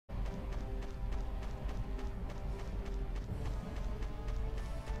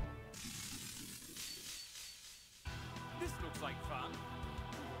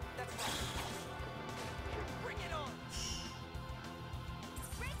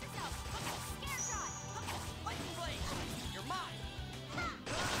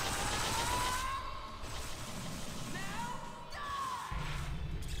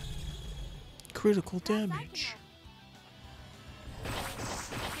Critical damage.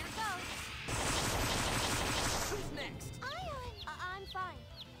 I'm fine.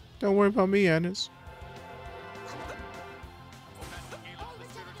 Don't worry about me, Annis.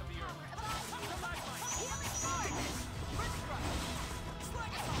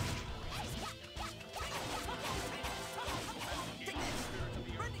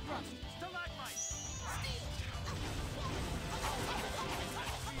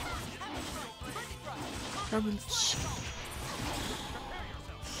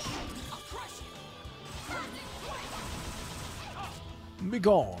 Be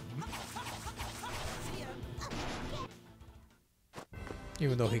gone.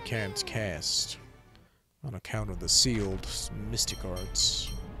 Even though he can't cast on account of the sealed mystic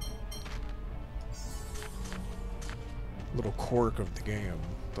arts. Little quirk of the game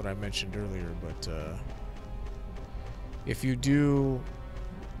that I mentioned earlier, but if you do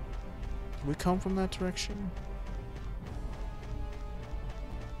we come from that direction?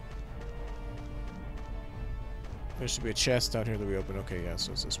 There should be a chest down here that we open. Okay, yeah,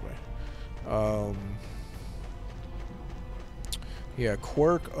 so it's this way. Yeah,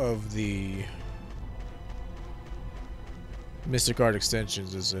 quirk of the Mystic Art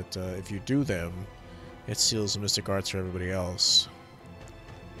extensions is that if you do them, it seals the Mystic Arts for everybody else.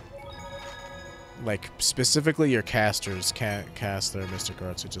 Like, specifically your casters can't cast their Mystic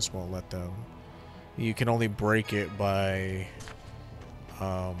Arts, it just won't let them. You can only break it by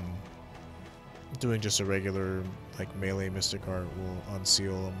doing just a regular, like, melee Mystic Art will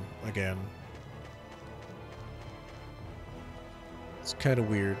unseal them again. It's kind of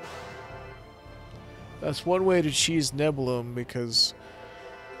weird. That's one way to cheese Nebulum, because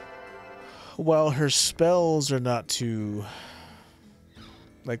while her spells are not too...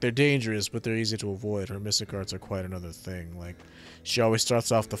 like, they're dangerous, but they're easy to avoid. Her Mystic Arts are quite another thing. Like, she always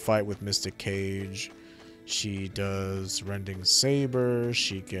starts off the fight with Mystic Cage. She does Rending Saber.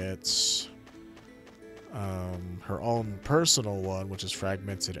 She gets her own personal one, which is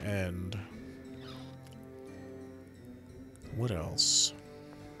Fragmented End. What else?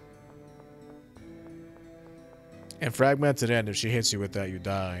 And Fragmented End, if she hits you with that, you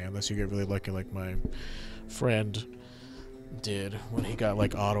die. Unless you get really lucky like my friend did when he got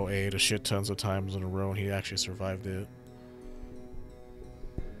like auto aid a shit tons of times in a row and he actually survived it.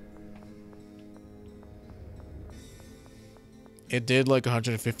 It did like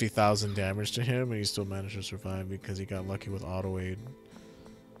 150,000 damage to him and he still managed to survive because he got lucky with auto aid.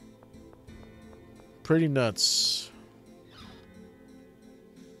 Pretty nuts.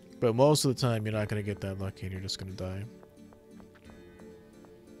 But most of the time you're not going to get that lucky and you're just going to die.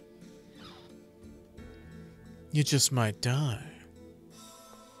 You just might die.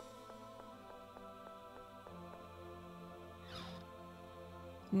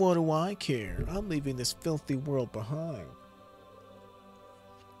 What do I care? I'm leaving this filthy world behind.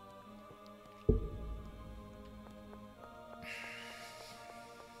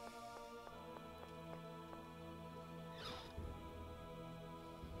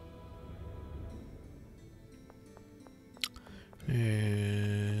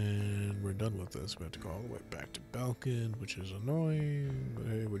 And we're done with this. We have to go all the way back to Balkan, which is annoying. But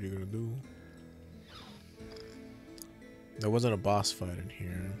hey, what are you gonna do? There wasn't a boss fight in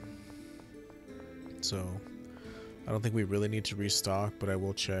here. So, I don't think we really need to restock, but I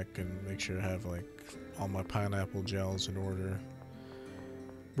will check and make sure I have, like, all my pineapple gels in order.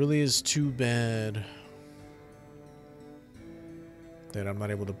 Really is too bad that I'm not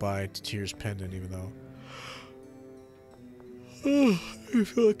able to buy Tyr's Pendant, even though I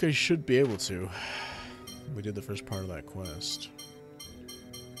feel like I should be able to. We did the first part of that quest.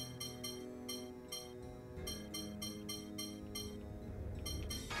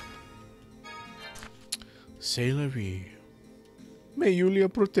 C'est la vie. May Julia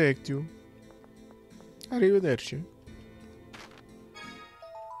protect you. Arrivederci.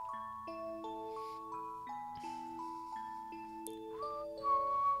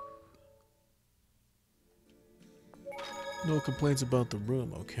 No complaints about the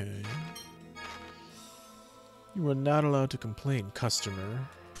room, okay. You are not allowed to complain, customer.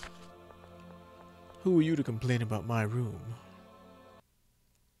 Who are you to complain about my room?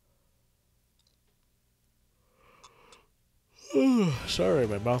 Sorry,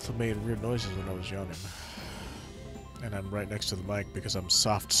 my mouth made weird noises when I was yawning. And I'm right next to the mic because I'm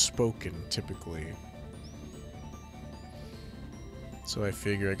soft-spoken, typically. So I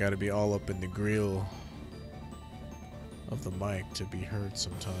figure I gotta be all up in the grill of the mic to be heard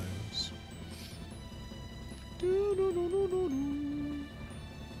sometimes.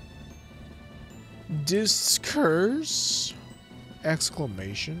 Discurse!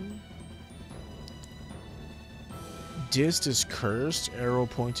 Exclamation. Dist is cursed, arrow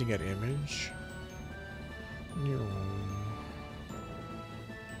pointing at image.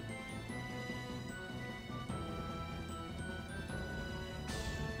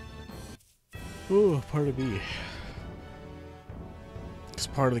 Ooh, part of B. This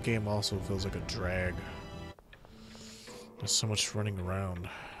part of the game also feels like a drag. There's so much running around.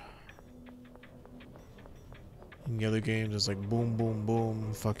 In the other games, it's like boom, boom,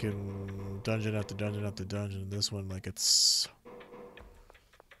 boom, fucking dungeon after dungeon after dungeon. This one, like, it's...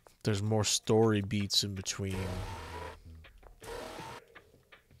 There's more story beats in between.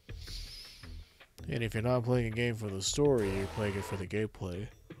 And if you're not playing a game for the story, you're playing it for the gameplay.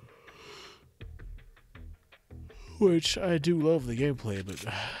 Which, I do love the gameplay, but...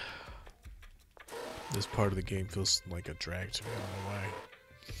 this part of the game feels like a drag to me, I don't know why.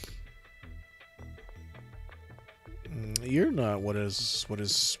 You're not what is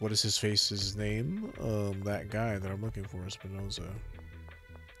his face's name? That guy that I'm looking for, Spinoza.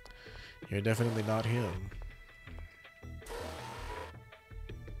 You're definitely not him.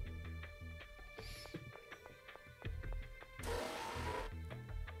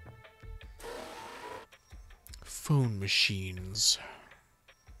 Phone machines.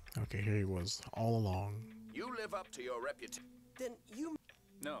 Okay, here he was, all along. You live up to your reputation. Then you...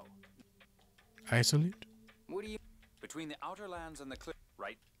 No. Isolate? What do you... Between the outer lands and the cliff,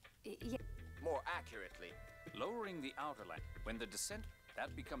 right? Yeah. More accurately. Lowering the outer land. When the descent,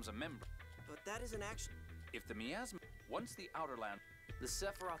 that becomes a member. But that is an action. If the miasma... Once the outer land... The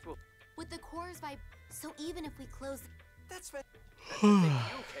Sephiroth will... With the cores vibe... So even if we close... That's fair. That's the thing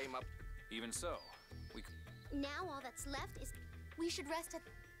you came up... Even so, we... Now all that's left is... We should rest at...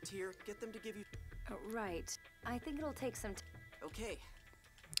 Here, get them to give you... Right. I think it'll take some time. Okay.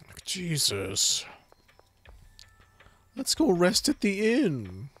 Jesus. Let's go rest at the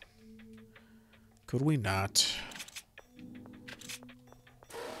inn. Could we not?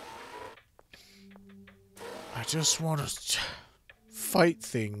 I just want to fight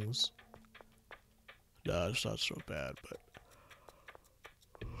things. Nah, it's not so bad, but...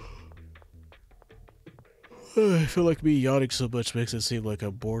 I feel like me yawning so much makes it seem like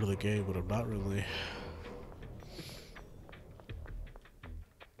I'm bored of the game, but I'm not really.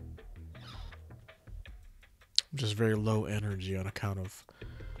 I'm just very low energy on account of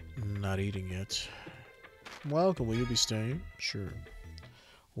not eating yet. Welcome, will you be staying? Sure.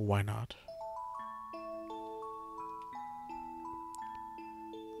 Why not?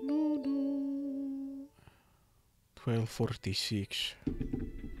 1246.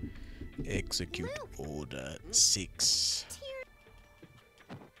 Execute order 6.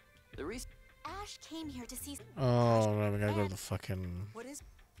 The reason... Ash came here to see... Oh, man, we gotta go to the fucking... What is...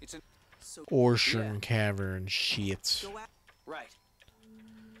 It's an... So... Ocean Cavern shit. Go at... Right.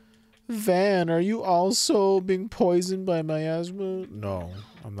 Van, are you also being poisoned by miasma? No,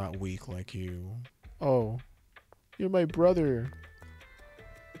 I'm not weak like you. Oh, you're my brother.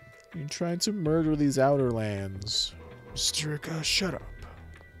 You're trying to murder these outer lands. Mysterica, shut up.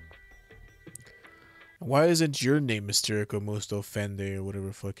 Why isn't your name Mysterica Musto Fende or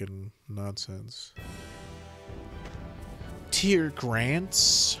whatever fucking nonsense? Tier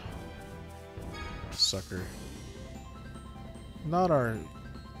grants? Sucker. Not our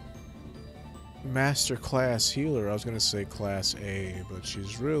master class healer. I was gonna say class A, but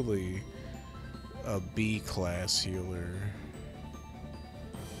she's really a B class healer.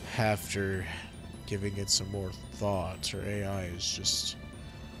 After giving it some more thought, her AI is just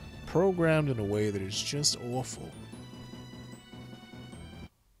programmed in a way that is just awful.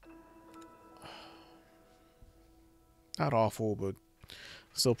 Not awful, but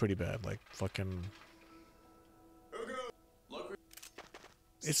still pretty bad. Like fucking.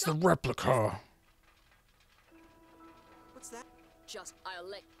 It's the replica. What's that? Just, I'll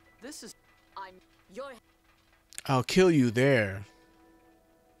let... This is... I'm... Your... I'll kill you there.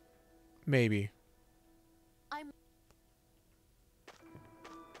 Maybe. I'm...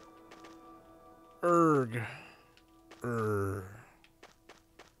 Erg.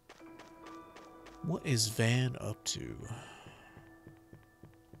 What is Van up to?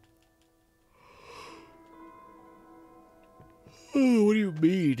 Oh, what do you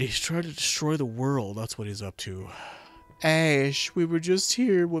mean? He's trying to destroy the world. That's what he's up to. Ash, we were just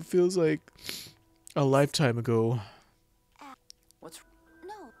here what feels like a lifetime ago. What's...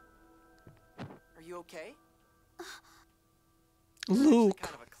 No. Are you okay? Luke,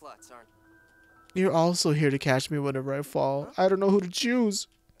 Kind of a klutz, aren't you're also here to catch me whenever I fall. I don't know who to choose.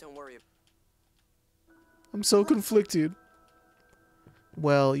 you? Don't worry. I'm so conflicted.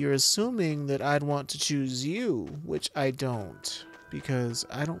 Well, you're assuming that I'd want to choose you, which I don't, because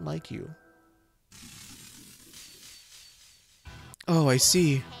I don't like you. Oh, I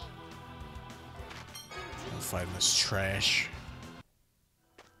see. I'll find this trash.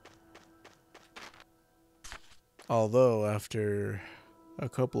 Although, after a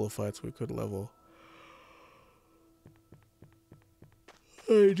couple of fights, we could level.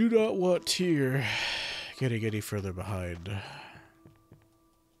 I do not want Tyr getting any further behind.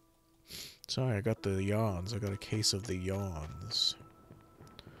 Sorry, I got the yawns. I got a case of the yawns.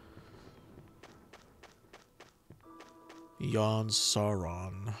 Yawns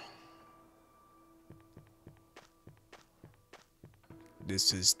Sauron.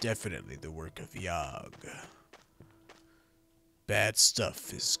 This is definitely the work of Yag. Bad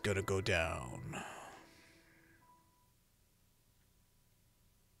stuff is gonna go down.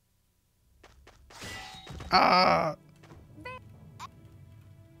 Ah!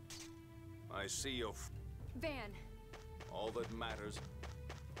 I see you. Van, All that matters.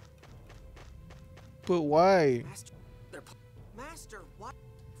 But why? Master, what?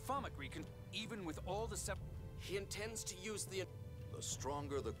 Famagri can, even with all the He intends to use the... The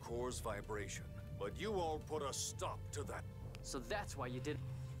stronger the core's vibration. But you all put a stop to that. So that's why you did...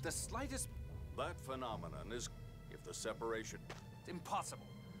 the slightest That phenomenon is if the separation. impossible.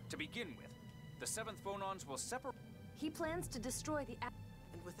 To begin with, the seventh phonons will separate. he plans to destroy the.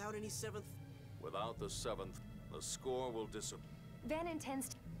 And without any seventh... Without the seventh, the score will disappear. Van intends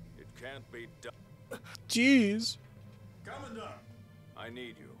to. It can't be done. Jeez. Commandant! I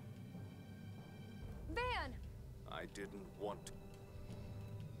need you. Van! I didn't want to.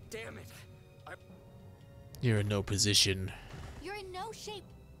 Damn it! You're in no position. You're in no shape.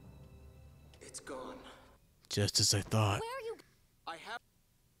 It's gone. Just as I thought. Where are you? I have...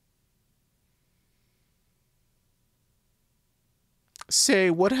 Say,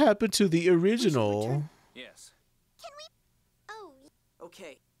 what happened to the original? Yes. Oh,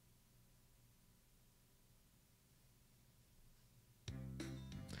 Okay.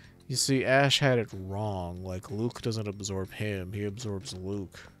 You see, Ash had it wrong. Like, Luke doesn't absorb him, he absorbs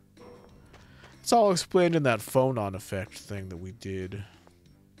Luke. It's all explained in that phonon effect thing that we did.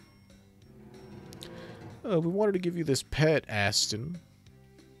 We wanted to give you this pet, Aston.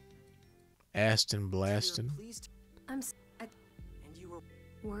 Aston Blaston. Pleased. And And you were...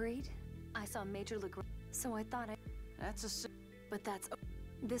 worried? I saw Major Legrand, so I thought I. That's a... But that's.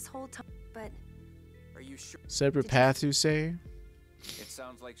 This whole time. But. Are you sure? Separate paths, you say? It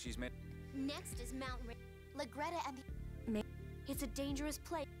sounds like she's made. next is Mount Ra Lagretta and the... It's a dangerous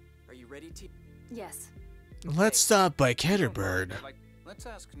place. Are you ready to... Yes. Let's stop by Ketterberg. Like, let's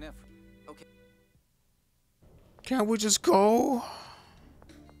ask Neff. Okay. Can't we just go?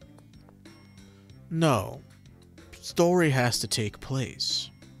 No. Story has to take place.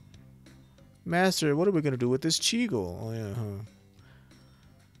 Master, what are we gonna do with this Cheagle? Oh, yeah, huh.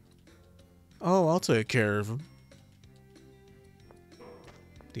 Oh, I'll take care of him.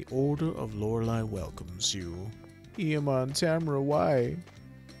 The Order of Lorelei welcomes you. Eamon, Tamara, why?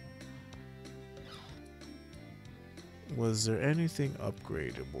 Was there anything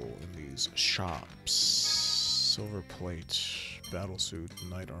upgradable in these shops? Silver plate, battlesuit,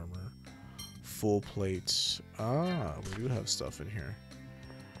 knight armor, full plate. Ah, we do have stuff in here.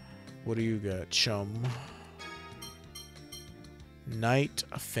 What do you got, chum? Knight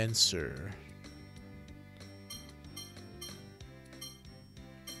fencer.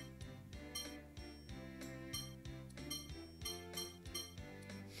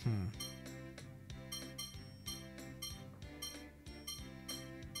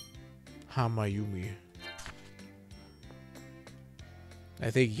 Hamayumi.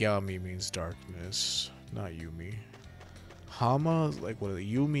 I think Yami means darkness, not Yumi. Hama, like what?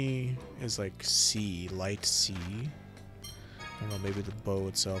 Yumi is like sea, light sea. I don't know, maybe the bow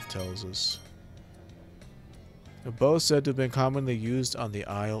itself tells us. The bow is said to have been commonly used on the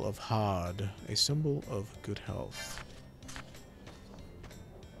Isle of Hod, a symbol of good health.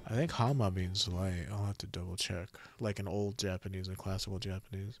 I think Hama means light. I'll have to double check. Like in old Japanese and classical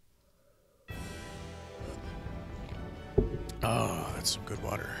Japanese. Oh, that's some good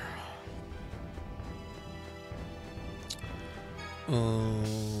water.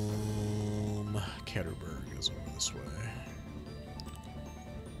 Ketterberg is over this way.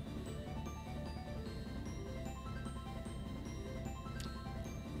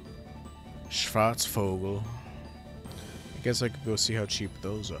 Schwarzvogel. I guess I could go see how cheap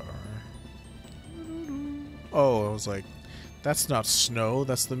those are. Oh, I was like, that's not snow,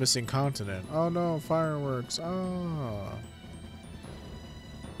 that's the missing continent. Oh no, fireworks. Ah.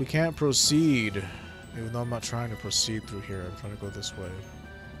 We can't proceed. Even though I'm not trying to proceed through here, I'm trying to go this way.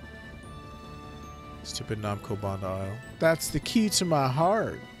 Stupid Namco Bond Isle. That's the key to my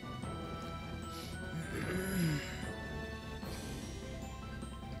heart.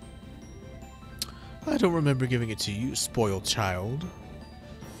 I don't remember giving it to you, spoiled child.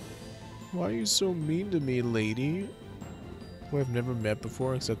 Why are you so mean to me, lady? Who I've never met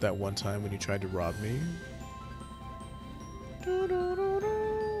before except that one time when you tried to rob me.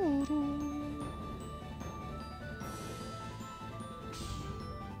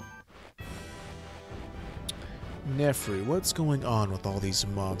 Nefri, what's going on with all these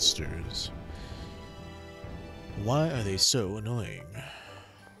monsters? Why are they so annoying?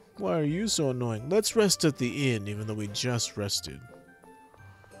 Why are you so annoying? Let's rest at the inn, even though we just rested.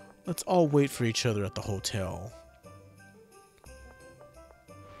 Let's all wait for each other at the hotel.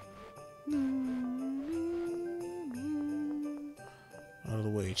 Out of the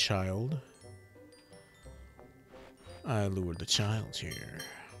way, child. I lured the child here.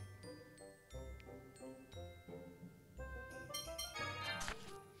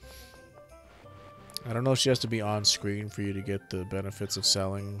 I don't know if she has to be on screen for you to get the benefits of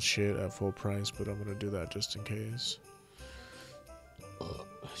selling shit at full price, but I'm gonna do that just in case.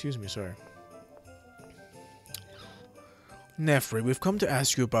 Excuse me, sorry. Nefri, we've come to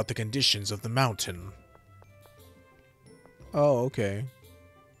ask you about the conditions of the mountain. Oh, okay.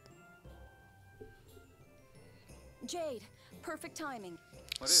 Jade, perfect timing.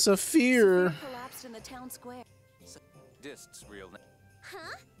 What is Saphir! Collapsed in the town square. Dist's real name?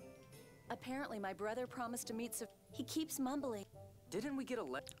 Huh? Apparently my brother promised to meet He keeps mumbling. Didn't we get a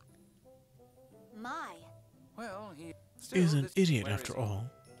letter? My. Well, he Is an this- idiot where after is he? all.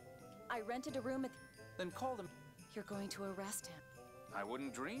 I rented a room at... Then call them. You're going to arrest him. I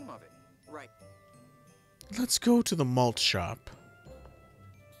wouldn't dream of it. Right. Let's go to the malt shop.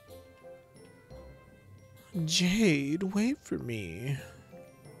 Jade, wait for me.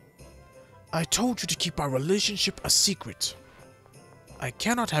 I told you to keep our relationship a secret. I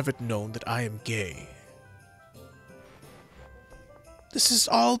cannot have it known that I am gay. This is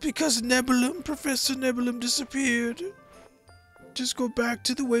all because Nebulum, Professor Nebulum disappeared. Just go back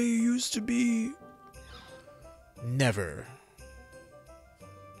to the way you used to be. Never.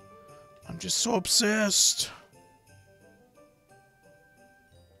 I'm just so obsessed.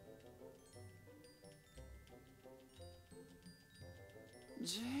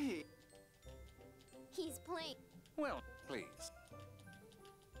 Gee. He's playing. Well, please.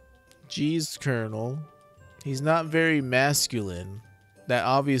 Jeez, Colonel. He's not very masculine. That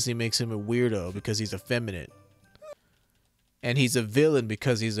obviously makes him a weirdo because he's effeminate. And he's a villain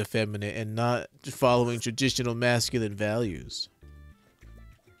because he's effeminate and not following traditional masculine values.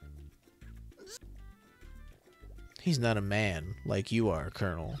 He's not a man like you are,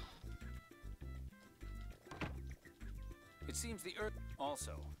 Colonel. It seems the Earth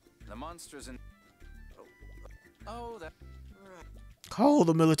also. The monsters and oh, that Right. Call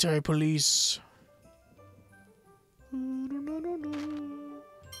the military police.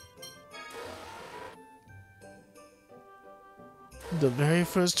 The very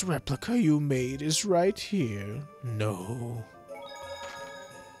first replica you made is right here. No.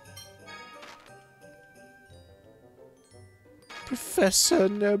 Professor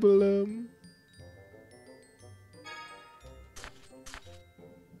Nebulum.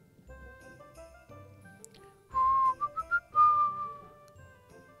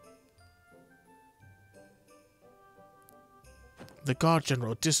 The Guard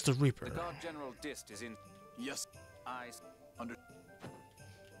General dissed the Reaper. the God General Dist is in. Yes. Eyes under.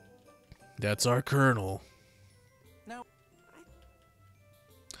 That's our Colonel. Now,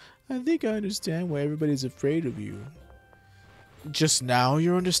 I think I understand why everybody's afraid of you. Just now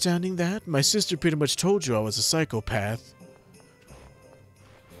you're understanding that? My sister pretty much told you I was a psychopath.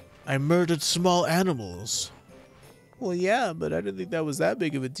 I murdered small animals. Well, yeah, but I didn't think that was that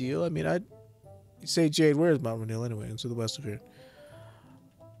big of a deal. I mean, I'd say, Jade, where is Mount Renil anyway? It's to the west of here.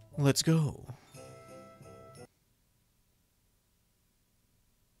 Let's go.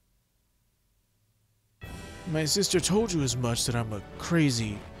 My sister told you as much that I'm a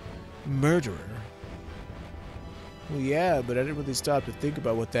crazy murderer. Well, yeah, but I didn't really stop to think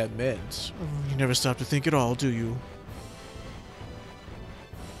about what that meant. You never stop to think at all, do you?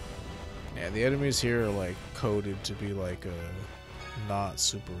 Yeah, the enemies here are like coded to be like not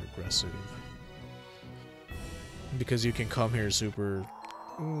super aggressive. Because you can come here super,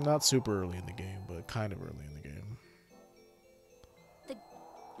 not super early in the game, but kind of early in the game.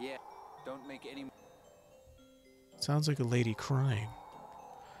 yeah. Don't make any. Sounds like a lady crying.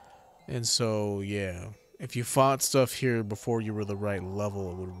 And so, yeah. If you fought stuff here before you were the right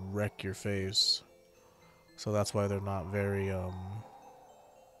level, it would wreck your face. So that's why they're not very,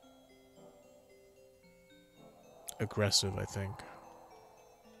 aggressive, I think.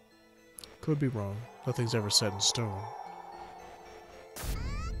 Could be wrong. Nothing's ever set in stone.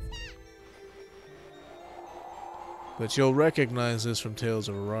 But you'll recognize this from Tales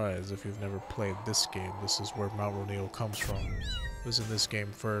of Arise if you've never played this game. This is where Mount Roneal comes from. It was in this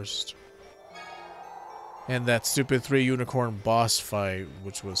game first. And that stupid 3-unicorn boss fight,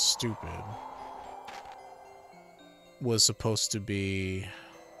 which was stupid, was supposed to be...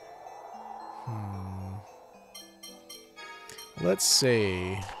 Let's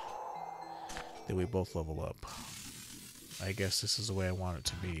say that we both level up. I guess this is the way I want it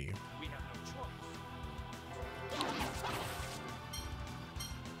to be.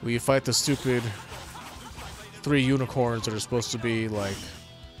 We fight the stupid 3 unicorns that are supposed to be like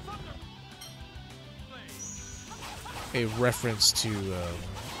a reference to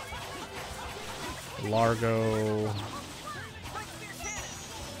Largo,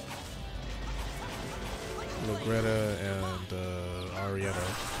 Lagretta, and Arietta.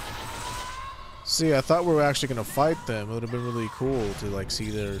 See, I thought we were actually gonna fight them. It would have been really cool to like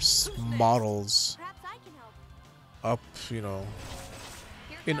see their models up, you know,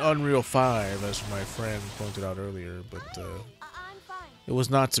 in Unreal 5, as my friend pointed out earlier, but it was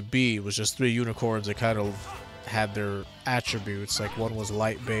not to be. It was just 3 unicorns that kind of had their attributes. Like one was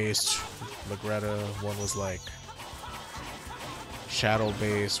light-based, Lagretta, one was like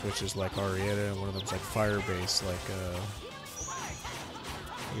shadow-based, which is like Arietta, and one of them's like fire-based, like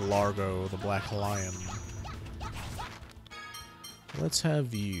Largo, the Black Lion. Let's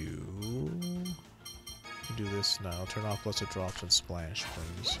have you do this now. Turn off Blessed Drops and Splash,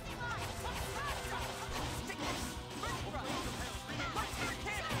 please.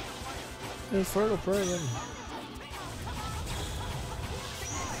 Infernal Prayer.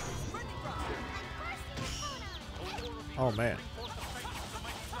 Oh man.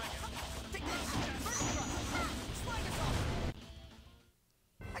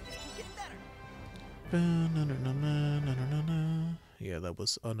 Yeah, that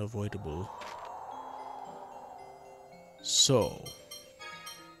was unavoidable. So,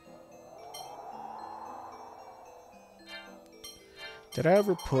 did I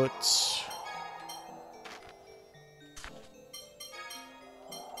ever put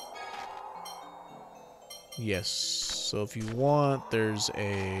yes, so if you want, there's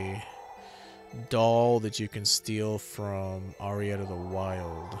a doll that you can steal from Arietta the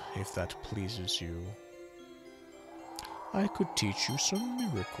Wild, if that pleases you. I could teach you some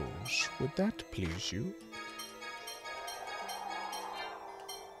miracles. Would that please you?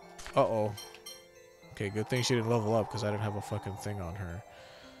 Uh-oh. Okay, good thing she didn't level up, because I didn't have a fucking thing on her.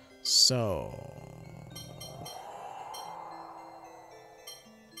 So...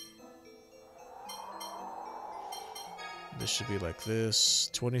 this should be like this.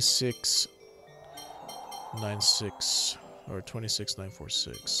 2696 or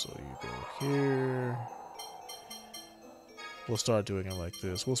 26946. So you go here. We'll start doing it like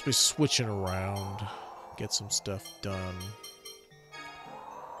this. We'll be switching around, get some stuff done.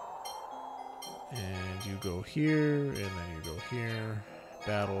 And you go here, and then you go here.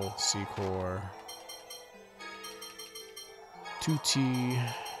 Battle, C-Core. 2T.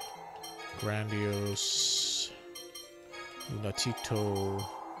 Grandiose. Lunatito.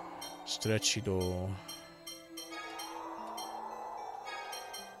 Stretchido.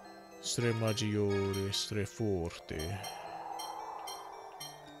 Stre Maggiore, Stre Forte.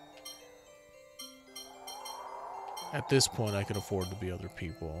 At this point, I can afford to be other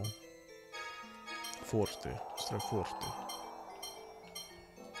people. Forte, Stre Forte.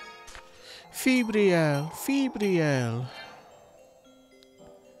 Fibriel, Fibriel.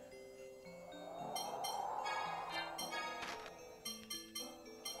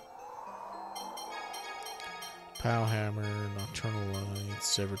 Powhammer, Nocturnal Light,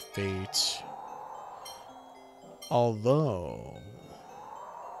 Severed Fate. Although...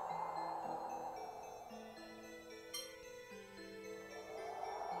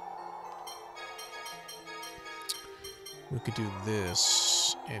 we could do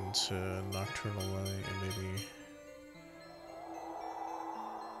this into Nocturnal Light and maybe...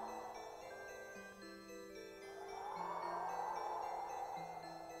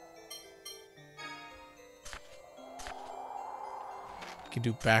 we can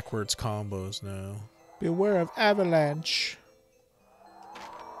do backwards combos now. Beware of avalanche.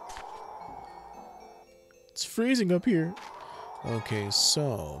 It's freezing up here. Okay,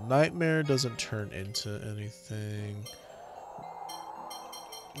 so Nightmare doesn't turn into anything.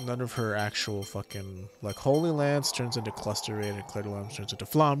 None of her actual fucking... like, Holy Lance turns into Cluster Raid and Clair de Lune turns into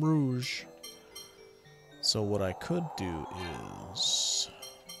Flamme Rouge. So what I could do is...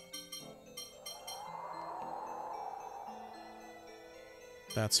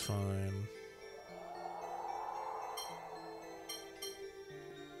 that's fine.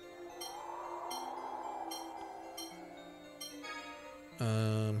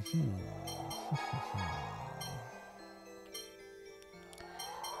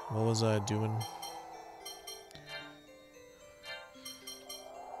 What was I doing?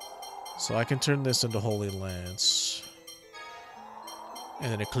 So I can turn this into Holy Lance.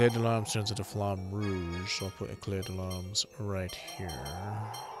 And then Eclair de Larmes turns into Flamme Rouge. So I'll put Eclair de Larmes right here.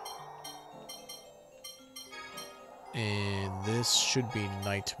 And this should be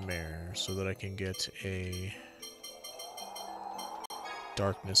Nightmare, so that I can get a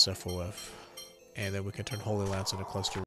Darkness FOF. And then we can turn Holy Lance into Cluster